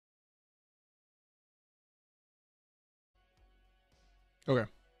Okay.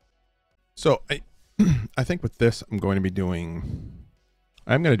 So I think with this, I'm going to do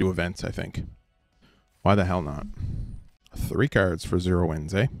events, I think. Why the hell not? 3 cards for 0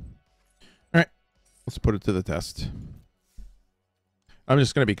 wins, eh? All right, let's put it to the test. I'm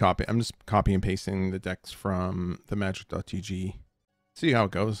just copy and pasting the decks from the magic.tg. See how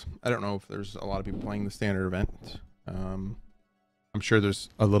it goes. I don't know if there's a lot of people playing the standard event. I'm sure there's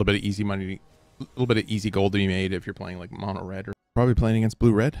a little bit of easy money, a little bit of easy gold to be made if you're playing like mono red, or probably playing against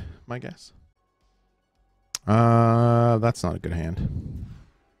blue red, my guess. That's not a good hand.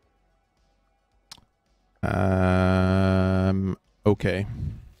 Okay.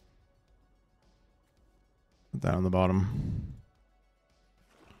 Put that on the bottom.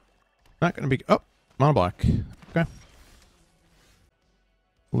 Not gonna be, oh, mono black. Okay.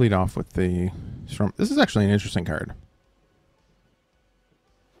 Lead off with the storm. This is actually an interesting card.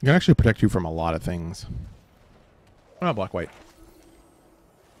 It can actually protect you from a lot of things. Oh, black white.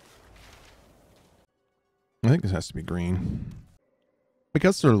 I think this has to be green.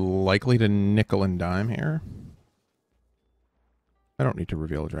 Because they're likely to nickel and dime here. I don't need to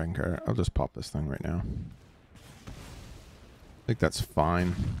reveal a dragon card. I'll just pop this thing right now. I think that's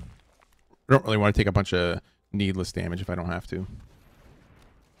fine. I don't really want to take a bunch of needless damage if I don't have to.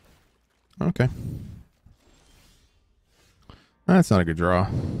 Okay. That's not a good draw.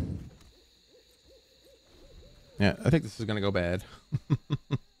 Yeah, I think this is going to go bad.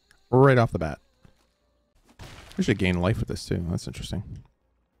 Right off the bat. I should gain life with this too. That's interesting.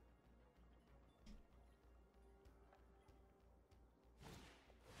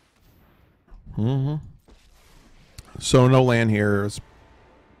 So no land here is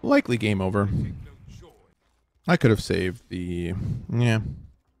likely game over. I could have saved the... Yeah.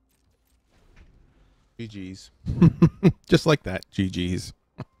 GG's. Just like that. GG's.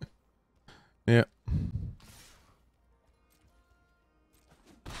 Yeah.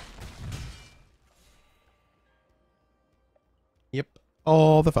 Yep.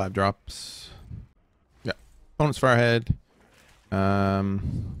 All the 5 drops. Yeah. Opponent's far ahead.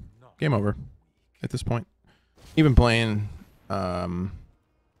 Game over at this point. Even playing... we're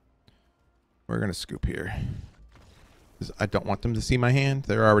going to scoop here. I don't want them to see my hand.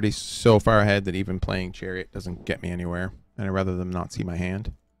 They're already so far ahead that even playing Chariot doesn't get me anywhere. And I'd rather them not see my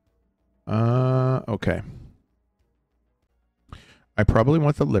hand. Okay. I probably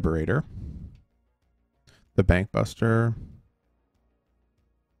want the Liberator. The Bank Buster.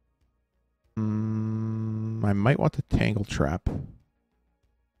 I might want the Tangle Trap.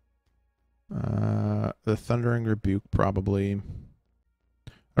 The Thundering Rebuke, probably.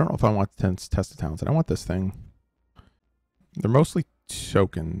 I don't know if I want the Test of Talents. I want this thing. They're mostly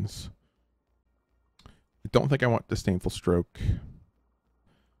tokens. I don't think I want Disdainful Stroke.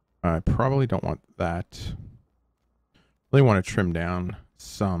 I probably don't want that. Really want to trim down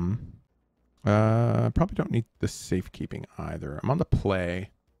some. Probably don't need the safekeeping either. I'm on the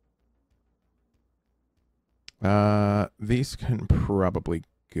play. These can probably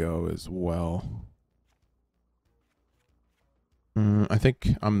go as well. I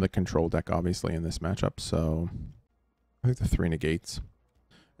think I'm the control deck, obviously, in this matchup, so I think the 3 negates.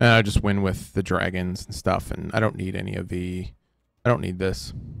 I just win with the dragons and stuff, and I don't need any of the... I don't need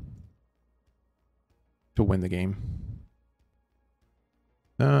this to win the game.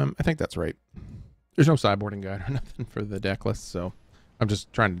 I think that's right. There's no sideboarding guide or nothing for the deck list, so I'm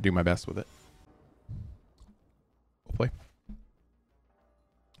just trying to do my best with it. We'll play.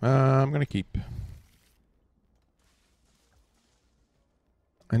 I'm going to keep.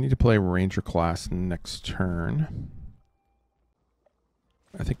 I need to play Ranger class next turn.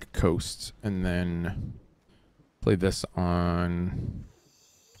 I think Coast, and then play this on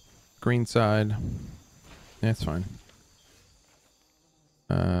green side. Yeah, it's fine.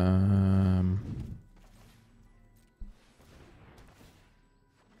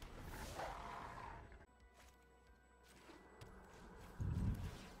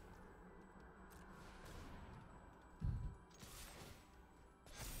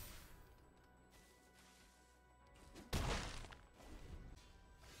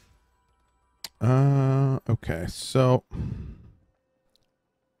 Okay, so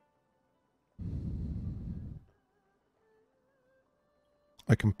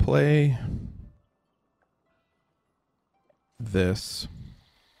I can play this.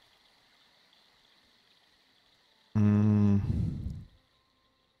 I don't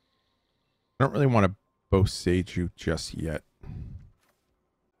really want to both Sage you just yet.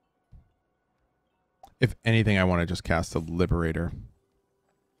 If anything, I want to just cast a Liberator.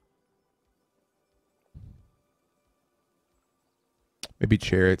 Maybe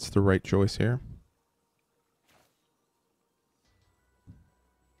Chariot's the right choice here.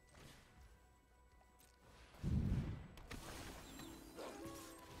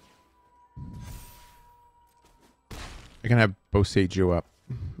 can have Boseiju up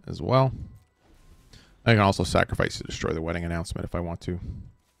as well. I can also sacrifice to destroy the wedding announcement if I want to.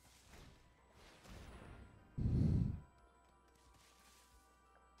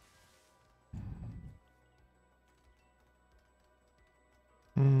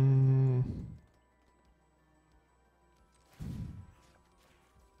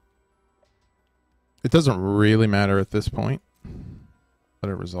 It doesn't really matter at this point.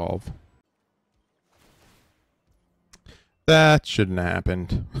 Let it resolve. That shouldn't have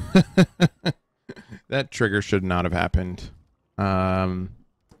happened. That trigger should not have happened. Yeah,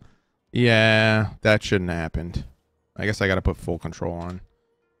 that shouldn't have happened. I guess I got to put full control on.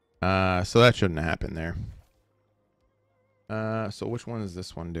 So that shouldn't have happened there. So which one is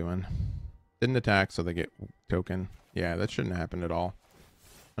this one doing? Didn't attack, so they get token. Yeah, that shouldn't have happened at all,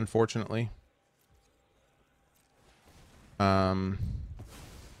 unfortunately.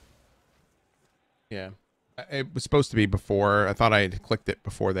 Yeah. It was supposed to be before. I thought I had clicked it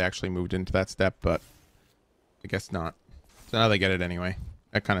before they actually moved into that step, but I guess not. So now they get it anyway.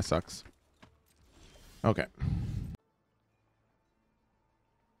 That kind of sucks. Okay.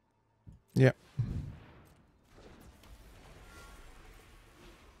 Yep.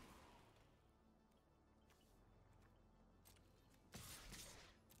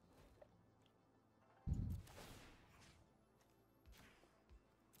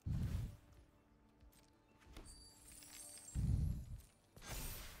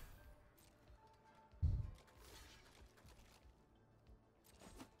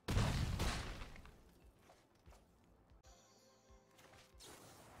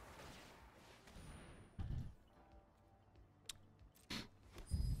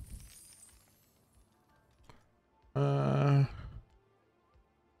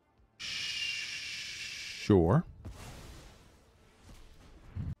 Sure.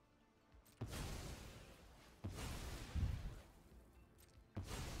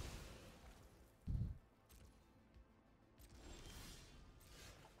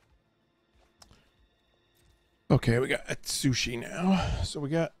 Okay, we got sushi now. So I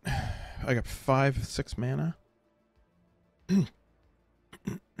got 6 mana.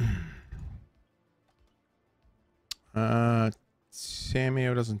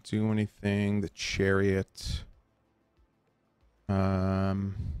 Samio doesn't do anything. The chariot. They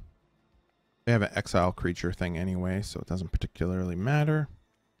have an exile creature thing anyway, so it doesn't particularly matter.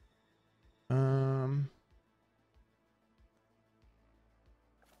 Yeah,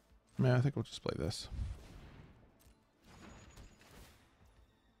 I think we'll just play this.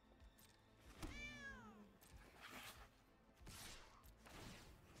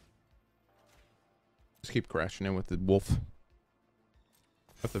 Just keep crashing in with the wolf.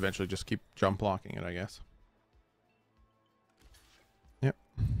 Have to eventually just keep jump blocking it, I guess. Yep.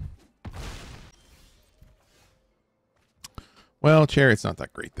 Well, chariot's not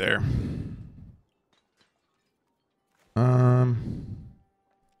that great there.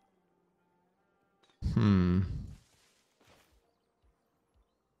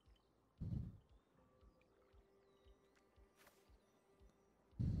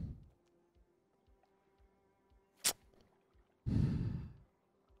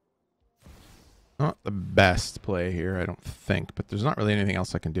 Not the best play here, I don't think, but there's not really anything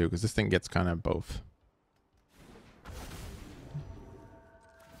else I can do because this thing gets kind of both.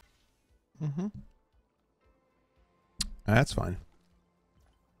 That's fine.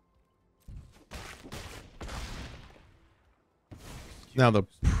 Now they'll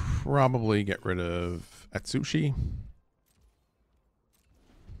probably get rid of Atsushi.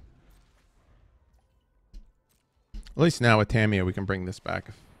 At least now with Tamiya we can bring this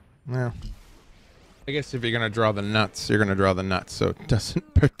back. Well, I guess if you're going to draw the nuts, you're going to draw the nuts, so it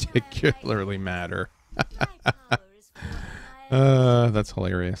doesn't particularly matter. That's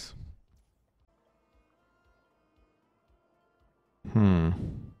hilarious.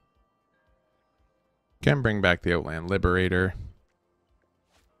 Can bring back the Outland Liberator.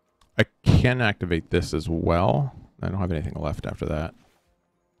 I can activate this as well. I don't have anything left after that.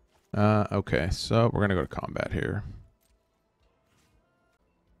 Okay, so we're going to go to combat here.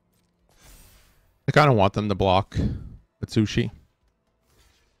 I kind of want them to block Atsushi.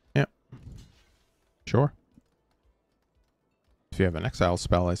 Yep. Sure. If you have an exile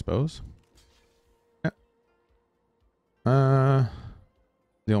spell, I suppose. Yep.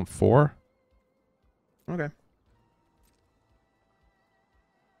 Dealing 4. Okay.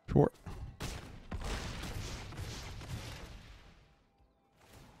 Sure.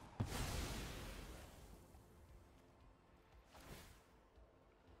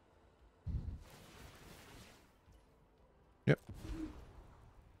 Yep.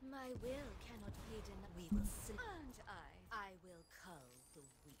 My will cannot hidden. We will see. And I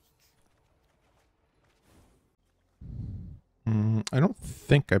I don't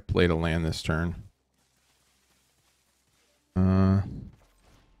think I played a land this turn. We'll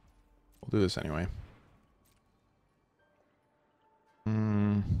do this anyway.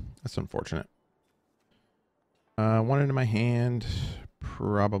 That's unfortunate. One into my hand.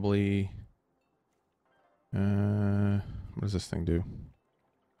 Probably. What does this thing do?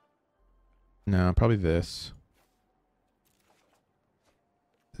 No, probably this.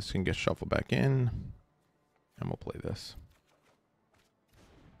 This can get shuffled back in. And we'll play this.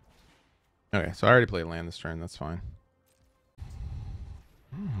 Okay, so I already played land this turn. That's fine.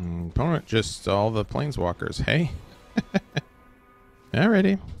 Opponent just all the planeswalkers. Hey.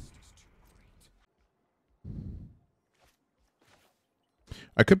 Alrighty.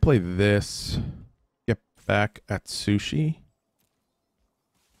 I could play this. Get back at sushi.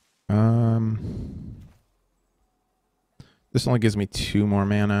 This only gives me 2 more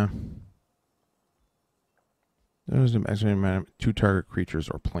mana. There's actually 2 target creatures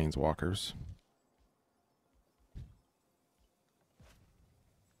or planeswalkers.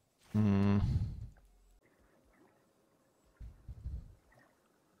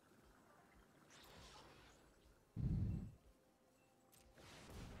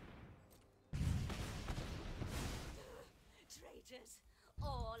 Traitors,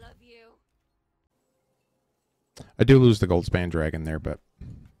 all of you. I do lose the Goldspan Dragon there, but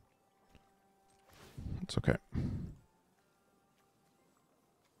it's okay.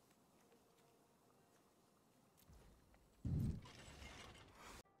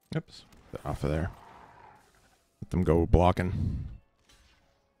 Oops, get off of there. Let them go blocking.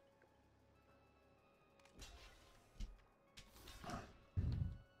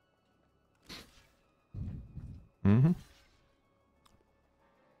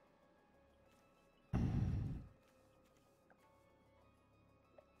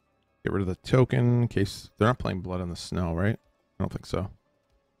 Get rid of the token in case they're not playing Blood on the Snow, right? I don't think so.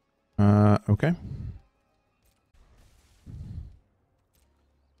 Okay.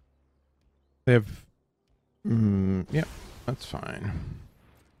 They have... yeah, that's fine.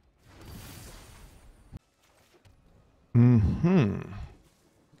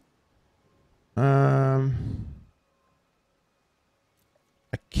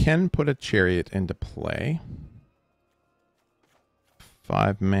 I can put a Chariot into play.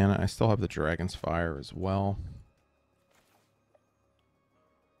 5 mana. I still have the Dragon's Fire as well.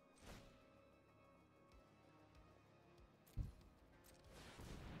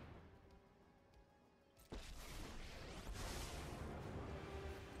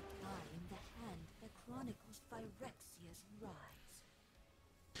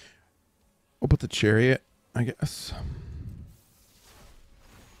 We'll put the Chariot, I guess.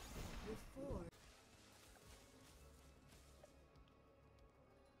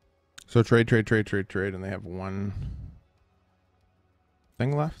 So trade, and they have 1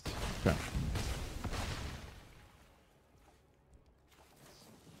 thing left? Okay.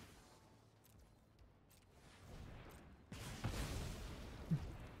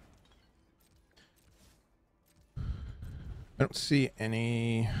 I don't see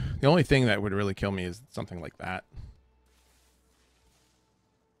any... The only thing that would really kill me is something like that.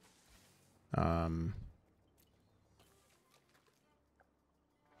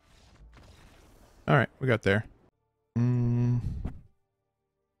 All right, we got there.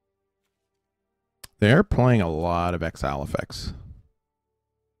 They're playing a lot of exile effects.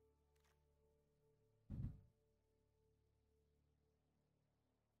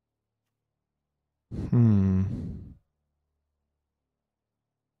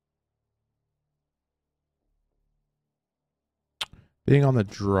 Being on the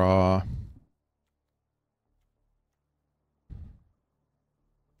draw.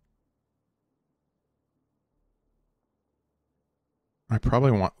 I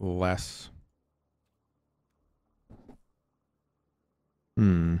probably want less.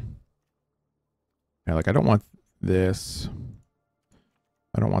 Yeah, like I don't want this.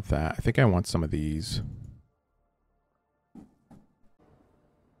 I don't want that. I think I want some of these.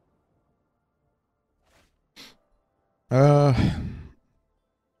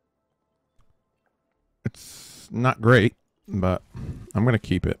 It's not great, but I'm going to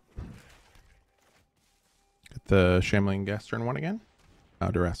keep it. Get the Shambling Guest turn 1 again. Oh,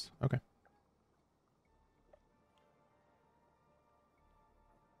 duress. Okay.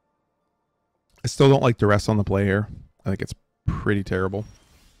 I still don't like duress on the play here. I think it's pretty terrible.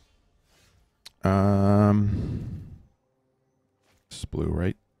 It's blue,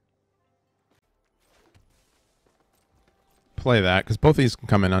 right? Play that, because both of these can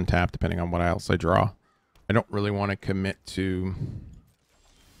come in untapped depending on what else I draw. I don't really want to commit to...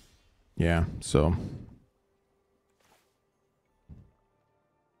 Yeah, so...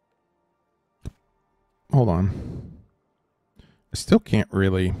 hold on. I still can't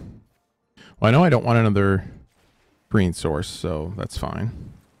really... Well, I know I don't want another green source, so that's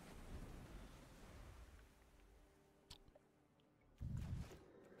fine.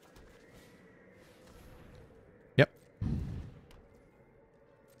 Yep.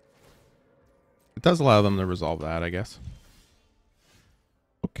 It does allow them to resolve that, I guess.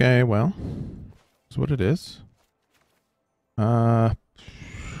 Okay, well, that's what it is.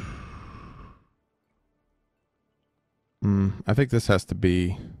 I think this has to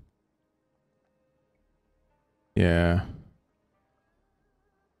be... Yeah.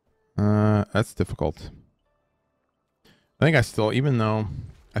 That's difficult. I think I still, even though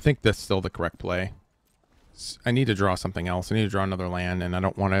I think that's still the correct play, I need to draw something else. I need to draw another land, and I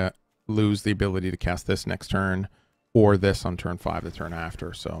don't want to lose the ability to cast this next turn or this on turn 5 the turn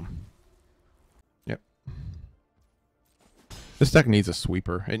after, so... Yep. This deck needs a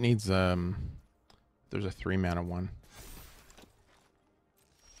sweeper. It needs, there's a 3-mana one.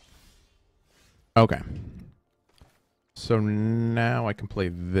 Okay. So now I can play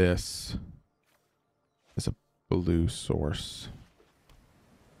this as a blue source.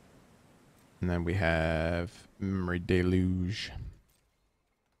 And then we have Memory Deluge.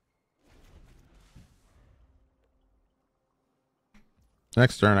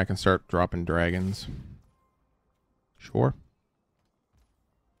 Next turn I can start dropping dragons. Sure.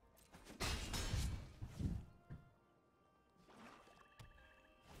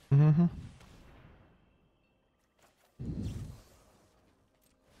 Mm-hmm.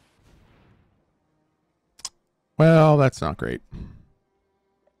 Well, that's not great.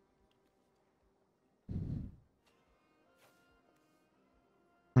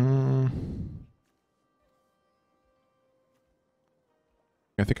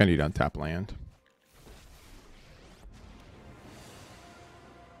 I think I need untap land.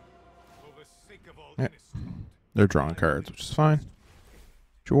 Yep. They're drawing cards, which is fine.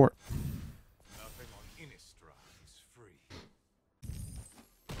 Sure. Nothing on Innistrad is free.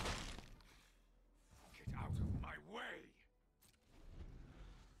 Get out of my way.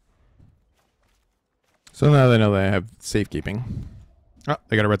 So now they know they have safekeeping. Oh,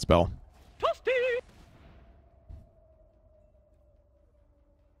 they got a red spell.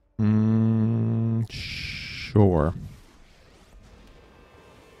 Sure.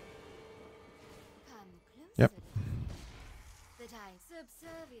 Yep.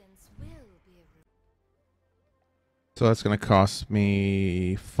 So that's going to cost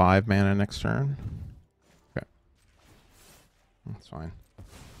me 5 mana next turn. Okay. That's fine.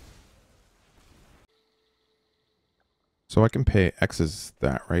 So I can pay X's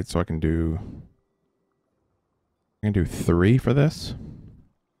that, right? So I can do 3 for this.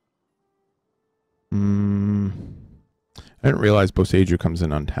 I didn't realize Boseiju comes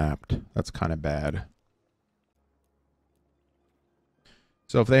in untapped. That's kind of bad.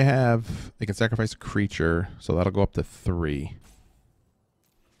 So if they can sacrifice a creature, so that'll go up to 3.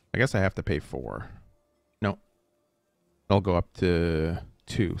 I guess I have to pay 4. No. It'll go up to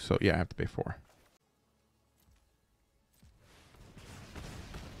 2, so yeah, I have to pay 4.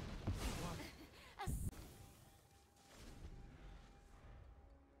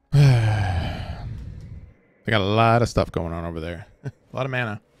 They got a lot of stuff going on over there. A lot of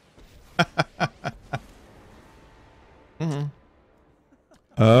mana. Mm-hmm.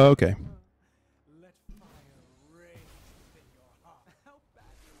 Okay.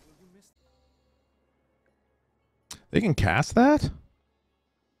 They can cast that?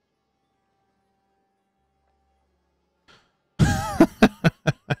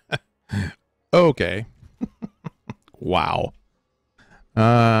 Okay. Wow.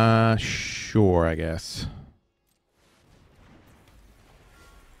 Sure, I guess.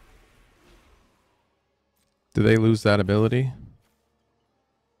 Do they lose that ability?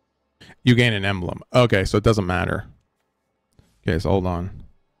 You gain an emblem. Okay, so it doesn't matter. Okay, so hold on.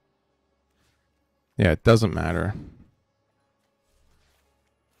 Yeah, it doesn't matter.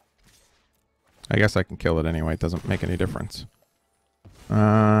 I guess I can kill it anyway. It doesn't make any difference. They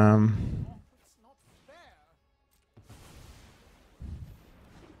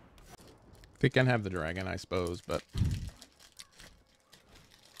can have the dragon, I suppose, but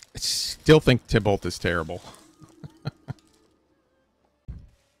I still think Tybalt is terrible.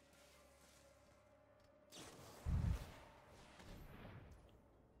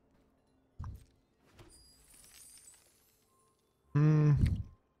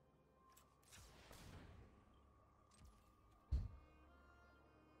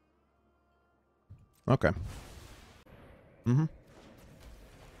 Okay.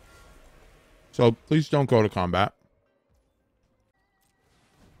 So please don't go to combat.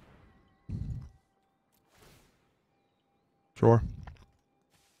 Sure.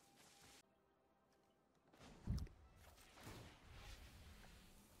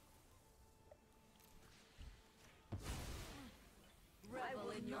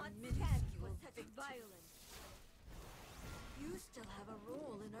 Revel in your minuscule pathetic violence. You still have a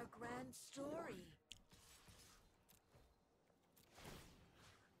role in our grand story.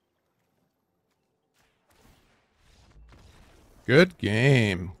 Good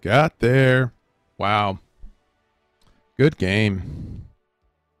game. Got there. Wow. Good game.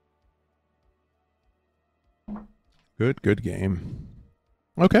 Good game.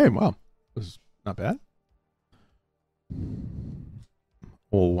 Okay, well, this is not bad.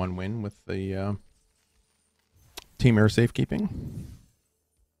 Well, one win with the Temur safekeeping.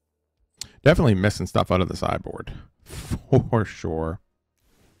 Definitely missing stuff out of the sideboard. For sure.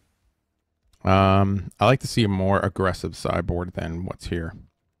 I like to see a more aggressive sideboard than what's here.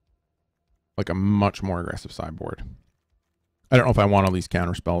 Like a much more aggressive sideboard. I don't know if I want all these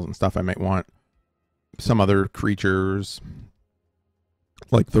counter spells and stuff. I might want some other creatures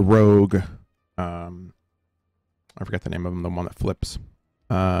like the rogue. I forget the name of them, the one that flips.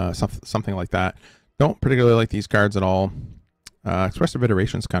 Something like that. Don't particularly like these cards at all. Expressive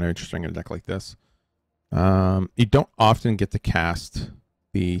Iteration is kind of interesting in a deck like this. You don't often get to cast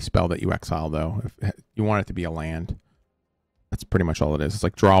the spell that you exile, though. If you want it to be a land. That's pretty much all it is. It's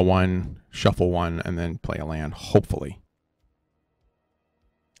like draw one, shuffle one, and then play a land, hopefully.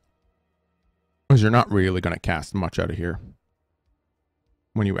 Because you're not really going to cast much out of here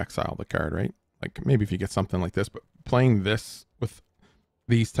when you exile the card, right? Like maybe if you get something like this, but playing this with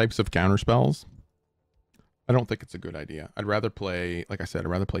these types of counter spells, I don't think it's a good idea. I'd rather play, like I said, I'd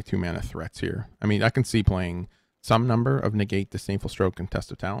rather play 2 mana threats here. I mean, I can see playing some number of negate, disdainful stroke, and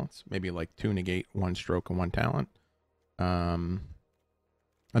test of talents. Maybe like 2 negate, 1 stroke, and 1 talent. And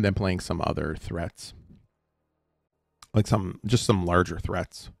then playing some other threats. Like just some larger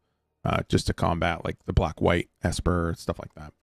threats. Just to combat like the black-white Esper, stuff like that.